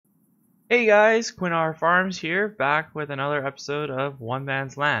Hey guys, Quinar Farms here, back with another episode of One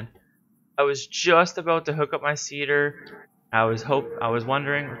Man's Land. I was just about to hook up my seeder. I was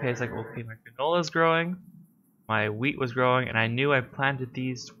wondering, okay, it's like, okay, my canola's growing, my wheat was growing, and I knew I planted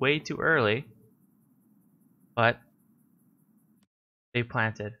these way too early, but they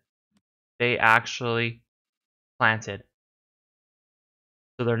planted. They actually planted.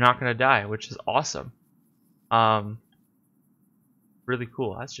 So they're not gonna die, which is awesome. Really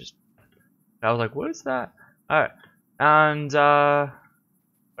cool. I was like, what is that? Alright. And but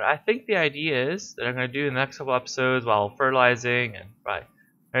I think the idea is that I'm going to do in the next couple episodes while fertilizing and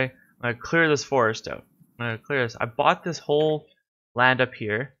I'm going to clear this forest out. I'm going to clear this. I bought this whole land up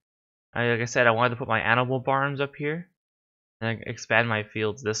here. Like I said, I wanted to put my animal barns up here and expand my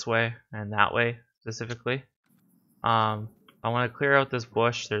fields this way and that way specifically. I want to clear out this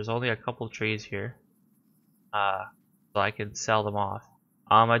bush. There's only a couple trees here, so I can sell them off.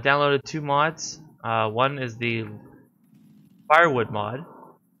 I downloaded two mods. One is the firewood mod,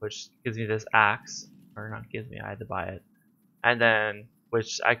 which gives me this axe, or not gives me, I had to buy it, and then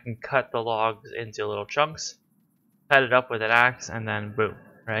which I can cut the logs into little chunks, cut it up with an axe, and then boom,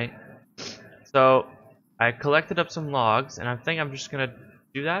 right? So I collected up some logs, and I think I'm just gonna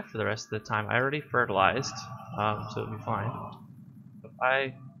do that for the rest of the time. I already fertilized, so it'll be fine.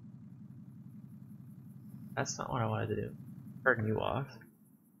 But that's not what I wanted to do. Turn you off.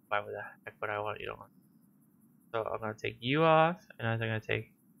 Why would the heck would I want you to on? So I'm gonna take you off, and I'm gonna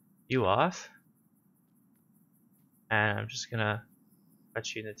take you off, and I'm just gonna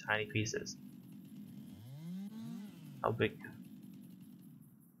cut you into tiny pieces. How big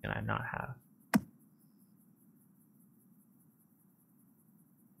can I not have?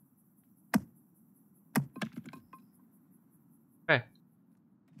 Okay,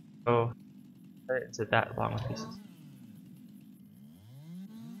 so cut it into that long of pieces.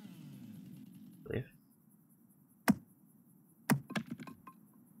 I believe.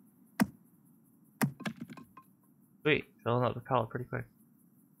 Sweet, filling up the pallet pretty quick.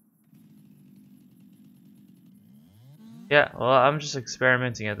 Yeah, well, I'm just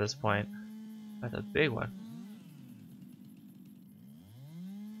experimenting at this point. That's a big one.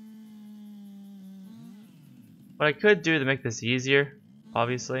 What I could do to make this easier,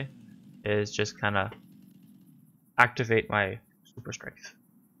 obviously, is just kind of activate my super strength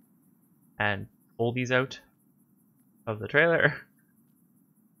and pull these out of the trailer.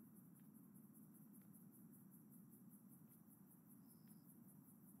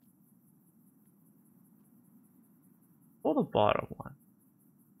 Pull the bottom one.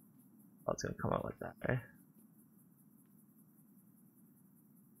 Oh, it's gonna come out like that, right?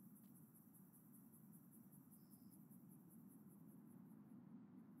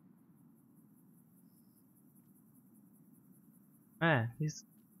 Man, these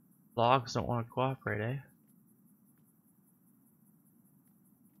logs don't want to cooperate, eh?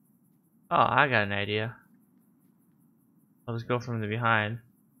 Oh, I got an idea. I'll just go from the behind,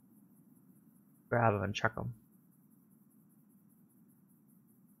 grab them and chuck them.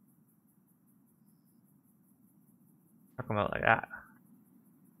 Chuck them out like that.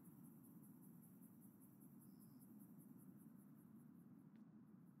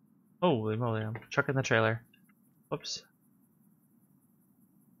 Holy moly, I'm chucking the trailer. Whoops.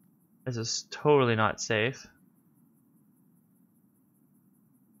 This is totally not safe.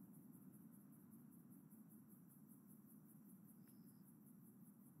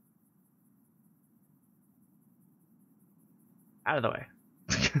 Out of the way.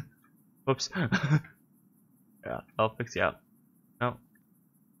 Whoops. Yeah, I'll fix you up. No.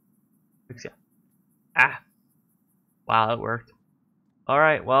 Fix you up. Ah! Wow, that worked.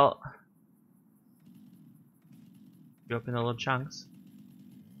 Alright, well. Go up in the little chunks.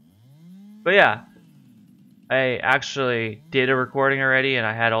 But yeah. I actually did a recording already and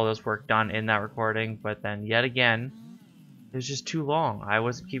I had all this work done in that recording, but then yet again, it was just too long. I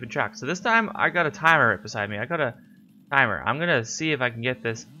wasn't keeping track. So this time I got a timer right beside me. I got a timer. I'm gonna see if I can get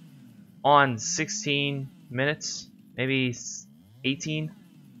this on 16 minutes, maybe 18,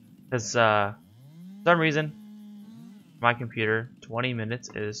 because for some reason my computer 20 minutes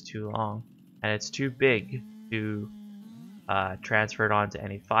is too long and it's too big to transfer it onto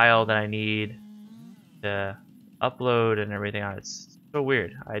any file that I need to upload and everything on. It's so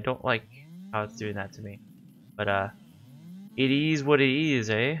weird. I don't like how it's doing that to me, but it is what it is,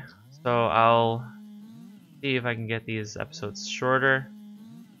 eh? So I'll see if I can get these episodes shorter.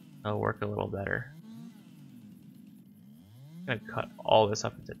 It'll work a little better. I'm gonna cut all this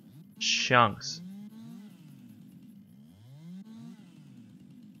up into chunks.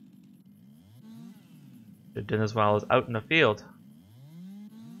 Should've done this while I was out in the field.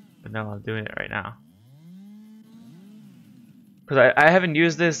 But no, I'm doing it right now. Because I haven't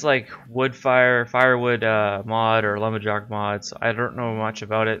used this like firewood mod or lumberjack mod, so I don't know much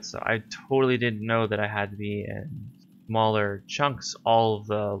about it. So I totally didn't know that I had to be in smaller chunks all of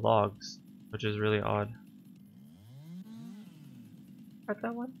the logs, which is really odd. Got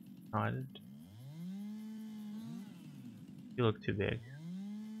that one? No, I didn't. You look too big.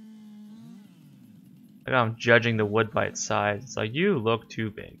 Like I'm judging the wood by its size. It's like, you look too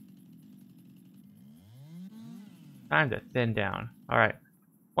big. Time to thin down. Alright.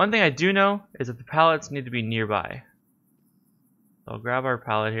 One thing I do know is that the pallets need to be nearby. So I'll grab our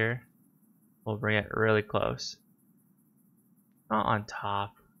pallet here. We'll bring it really close. Not on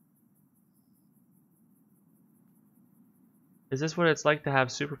top. Is this what it's like to have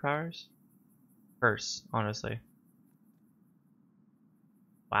superpowers? Curse, honestly.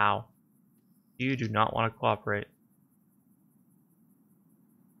 Wow. You do not want to cooperate.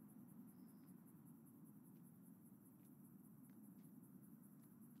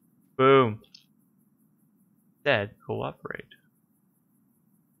 Boom. Instead, cooperate.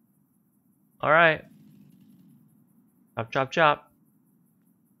 Alright. Chop, chop, chop.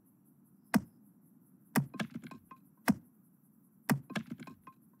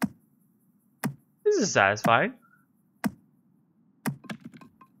 This is satisfying.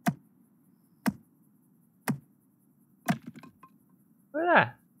 Look at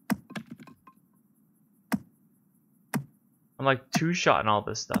that. I'm like two-shotting all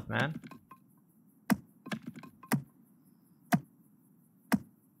this stuff, man.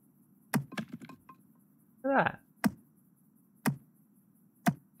 Look at that.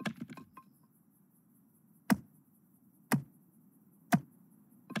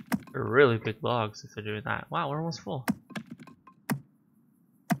 They're really big logs if they're doing that. Wow, we're almost full.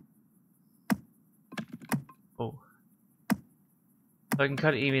 Oh. So I can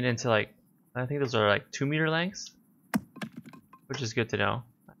cut it even into like, I think those are like 2-meter lengths, which is good to know.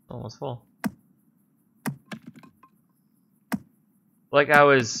 That's almost full. Like I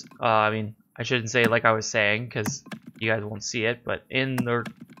was, I mean, I shouldn't say like I was saying because you guys won't see it, but in the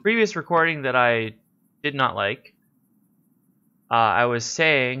previous recording that I did not like, I was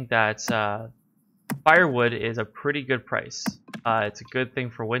saying that firewood is a pretty good price. It's a good thing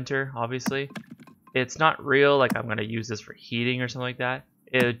for winter, obviously. It's not real, like I'm going to use this for heating or something like that.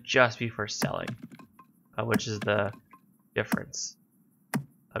 It would just be for selling, which is the difference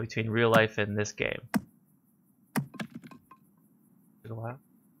between real life and this game. Took a while.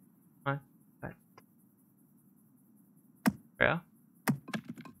 Come on. Yeah.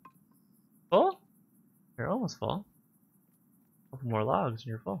 Full? You're almost full. A couple more logs and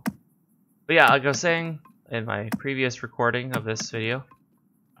you're full. But yeah, like I was saying in my previous recording of this video,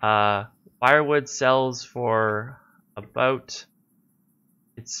 firewood sells for about,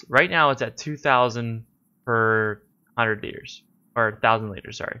 right now it's at 2,000 per 100 liters, or 1,000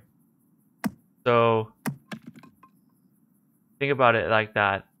 liters, sorry. So think about it like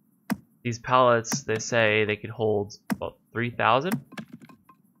that. These pallets, they say they could hold about 3,000.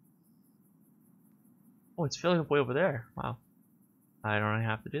 Oh, it's filling up way over there. Wow. I don't really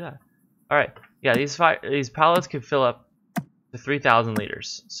have to do that. Alright, yeah, these pallets could fill up to 3,000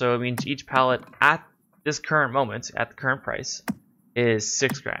 liters. So it means each pallet at this current moment, at the current price, is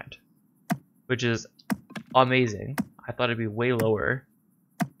 6 grand. Which is amazing. I thought it'd be way lower.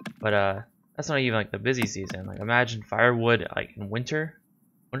 But that's not even like the busy season. Like imagine firewood like in winter.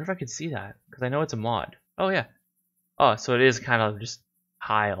 I wonder if I could see that. Because I know it's a mod. Oh yeah. Oh, so it is kind of just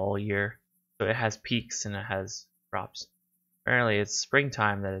high all year. So it has peaks and it has drops. Apparently it's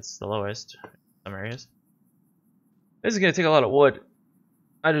springtime that it's the lowest in some areas. This is going to take a lot of wood.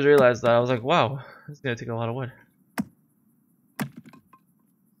 I just realized that. I was like, wow, this is going to take a lot of wood.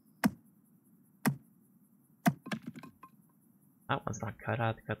 That one's not cut. I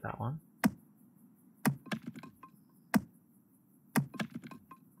have to cut that one.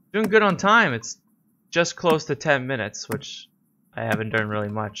 Doing good on time. It's just close to 10 minutes, which I haven't done really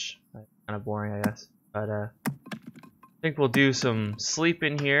much. Kind of boring, I guess. But I think we'll do some sleep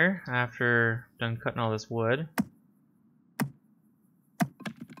in here after done cutting all this wood.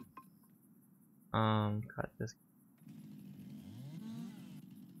 Cut this.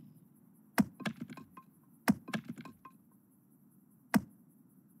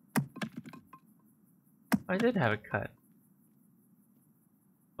 I did have it cut.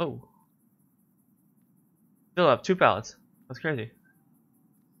 Oh. Still up 2 pallets. That's crazy.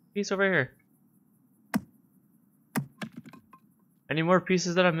 Piece over here. Any more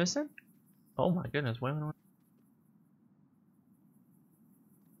pieces that I'm missing? Oh my goodness, wait.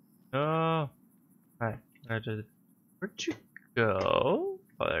 Oh. Alright. Where'd you go?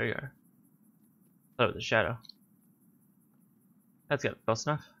 Oh, there you are. Oh, the shadow. That's good. Close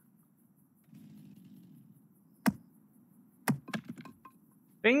enough.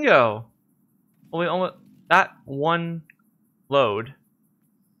 Bingo! Only almost that one load.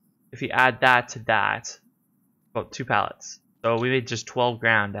 If you add that to that, about 2 pallets. So we made just 12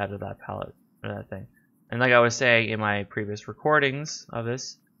 grand out of that pallet or that thing. And like I was saying in my previous recordings of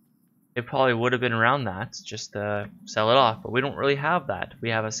this, it probably would have been around that just to sell it off. But we don't really have that.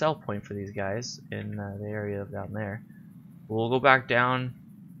 We have a sell point for these guys in the area down there. We'll go back down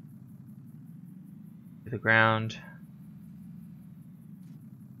to the ground.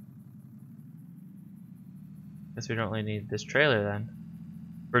 Guess we don't really need this trailer then.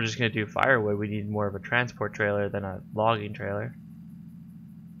 If we're just gonna do firewood, we need more of a transport trailer than a logging trailer.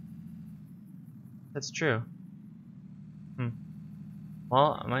 That's true.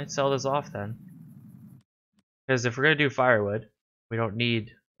 Well, I might sell this off then. Because if we're gonna do firewood, we don't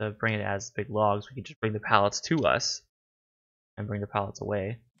need to bring it as big logs. We can just bring the pallets to us and bring the pallets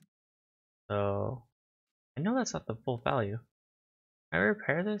away. So I know that's not the full value. Can I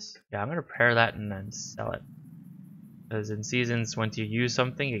repair this? Yeah, I'm gonna repair that and then sell it. Because in seasons, once you use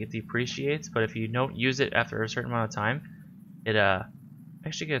something, it depreciates. But if you don't use it after a certain amount of time, it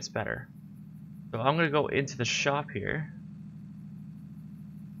actually gets better. So I'm gonna go into the shop here,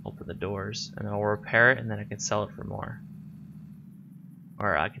 open the doors, and I'll repair it, and then I can sell it for more.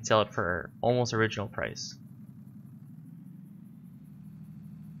 Or I can sell it for almost original price.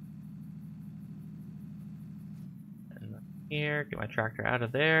 And here, get my tractor out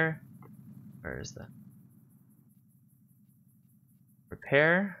of there. Where is that?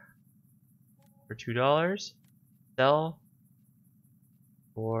 Repair for $2. Sell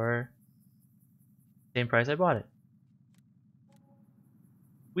for the same price I bought it.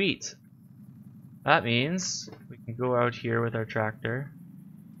 Sweet. That means we can go out here with our tractor.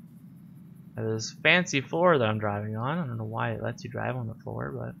 I have this fancy floor that I'm driving on. I don't know why it lets you drive on the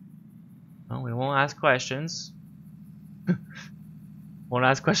floor, but well, we won't ask questions. Won't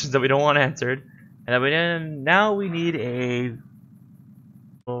ask questions that we don't want answered. And then now we need a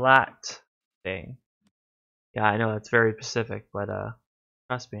flat thing. Yeah, I know that's very specific, but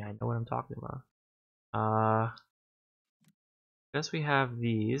trust me, I know what I'm talking about. I guess we have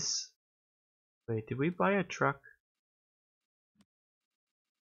these. Wait, did we buy a truck?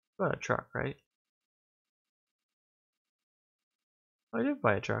 We bought a truck, right? Oh, I did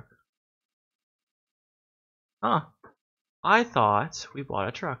buy a truck. Huh. I thought we bought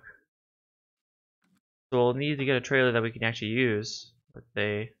a truck. So we'll need to get a trailer that we can actually use. But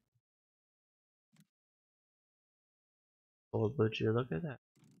they... Oh, would you look at that?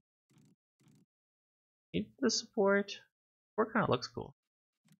 Need the support. Support kind of looks cool.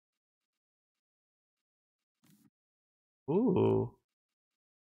 Ooh.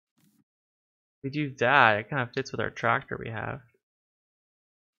 We do that. It kind of fits with our tractor we have.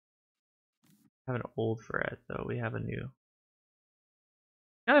 We have an old for it though. We have a new.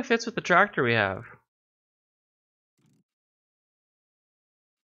 Kind of fits with the tractor we have.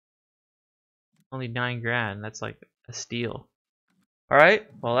 Only 9 grand. That's like a steal. Alright,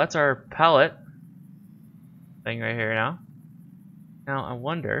 well that's our pallet thing right here now. Now I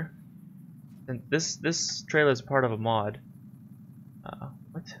wonder, and this trailer is part of a mod.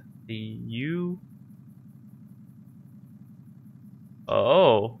 What? The U?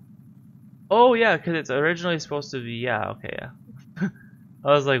 Oh. Oh yeah, because it's originally supposed to be, yeah, okay, yeah.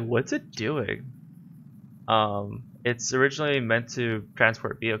 I was like, what's it doing? It's originally meant to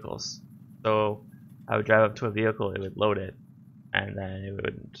transport vehicles. So I would drive up to a vehicle, it would load it, and then it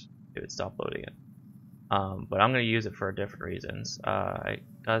would stop loading it. But I'm gonna use it for different reasons. It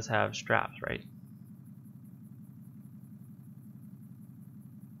does have straps, right?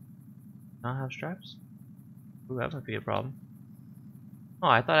 Not have straps? Ooh, that might be a problem. Oh,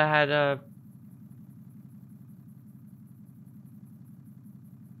 I thought I had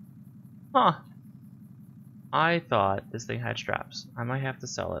Huh. I thought this thing had straps. I might have to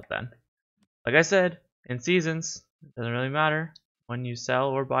sell it then. Like I said, in seasons, it doesn't really matter when you sell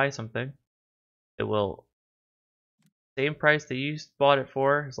or buy something. It will same price that you bought it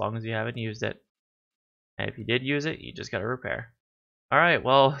for as long as you haven't used it. And if you did use it, you just gotta repair. Alright,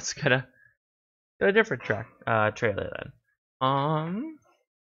 well, let's get a different trailer then.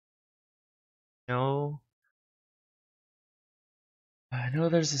 No. I know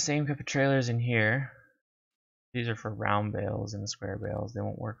there's the same type of trailers in here. These are for round bales and square bales. They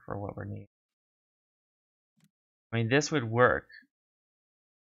won't work for what we need. I mean, this would work.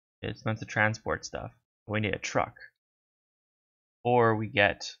 It's meant to transport stuff. We need a truck. Or we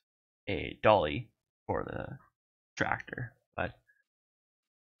get a dolly for the tractor. But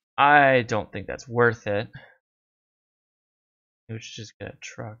I don't think that's worth it. We should just get a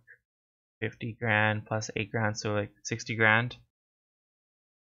truck. 50 grand plus 8 grand, so like 60 grand.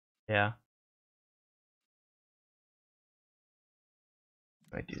 Yeah.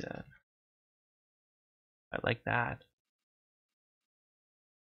 I do that. I like that.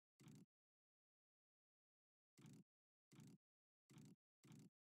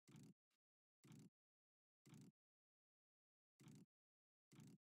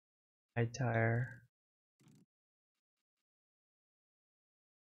 High tire.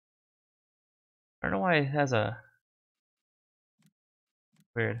 I don't know why it has a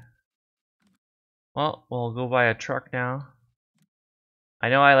weird. Well, we'll go buy a truck now. I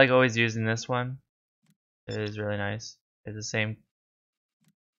know I like always using this one. It is really nice. It's the same,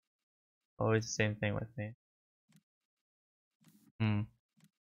 always the same thing with me.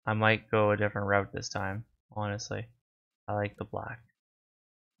 I might go a different route this time, honestly. I like the black.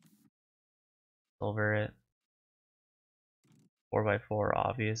 Silver it. 4x4,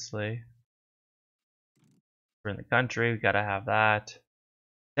 obviously. We're in the country, we gotta have that.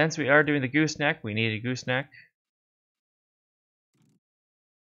 Since we are doing the gooseneck, we need a gooseneck.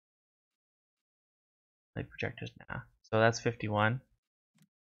 Light projectors now. So that's 51.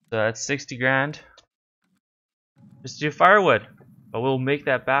 So that's 60 grand. Just to do firewood. But we'll make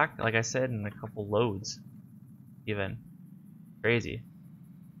that back, like I said, in a couple loads. Even. Crazy.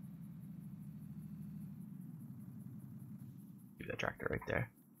 Keep that tractor right there.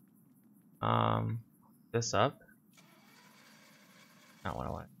 This up. Not what I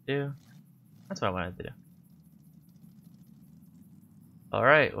wanted to do. That's what I wanted to do.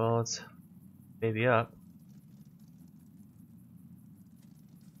 Alright, well, let's baby up.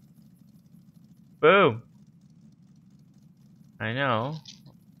 Boom! I know.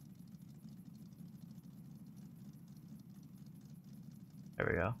 There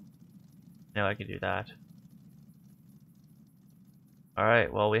we go. Now I can do that.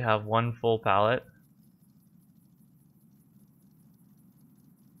 Alright, well, we have one full pallet.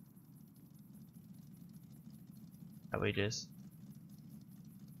 That we just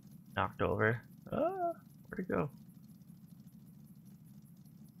knocked over. Ah, where'd it go?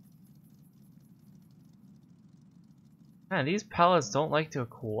 Man, these pallets don't like to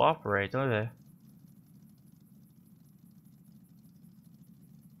cooperate, don't they?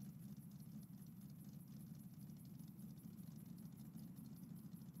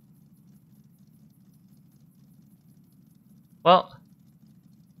 Well,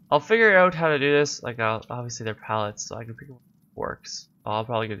 I'll figure out how to do this. Like, obviously they're pallets, so I can pick up forks. I'll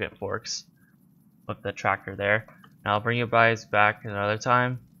probably go get forks with the tractor there. And I'll bring you guys back another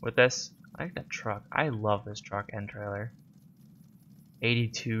time with this. I like that truck. I love this truck and trailer.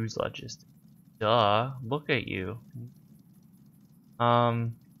 82's logistics. Duh. Look at you. Yeah,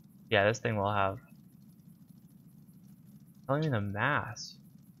 this thing will have. Telling me the mass.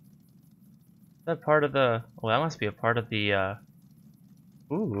 Is that part of the? Oh, that must be a part of the.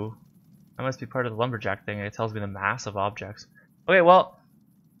 Ooh, that must be part of the lumberjack thing. It tells me the mass of objects. Okay, well,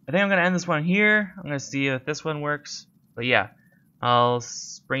 I think I'm gonna end this one here. I'm gonna see if this one works. But yeah, I'll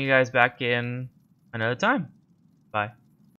bring you guys back in another time. Bye.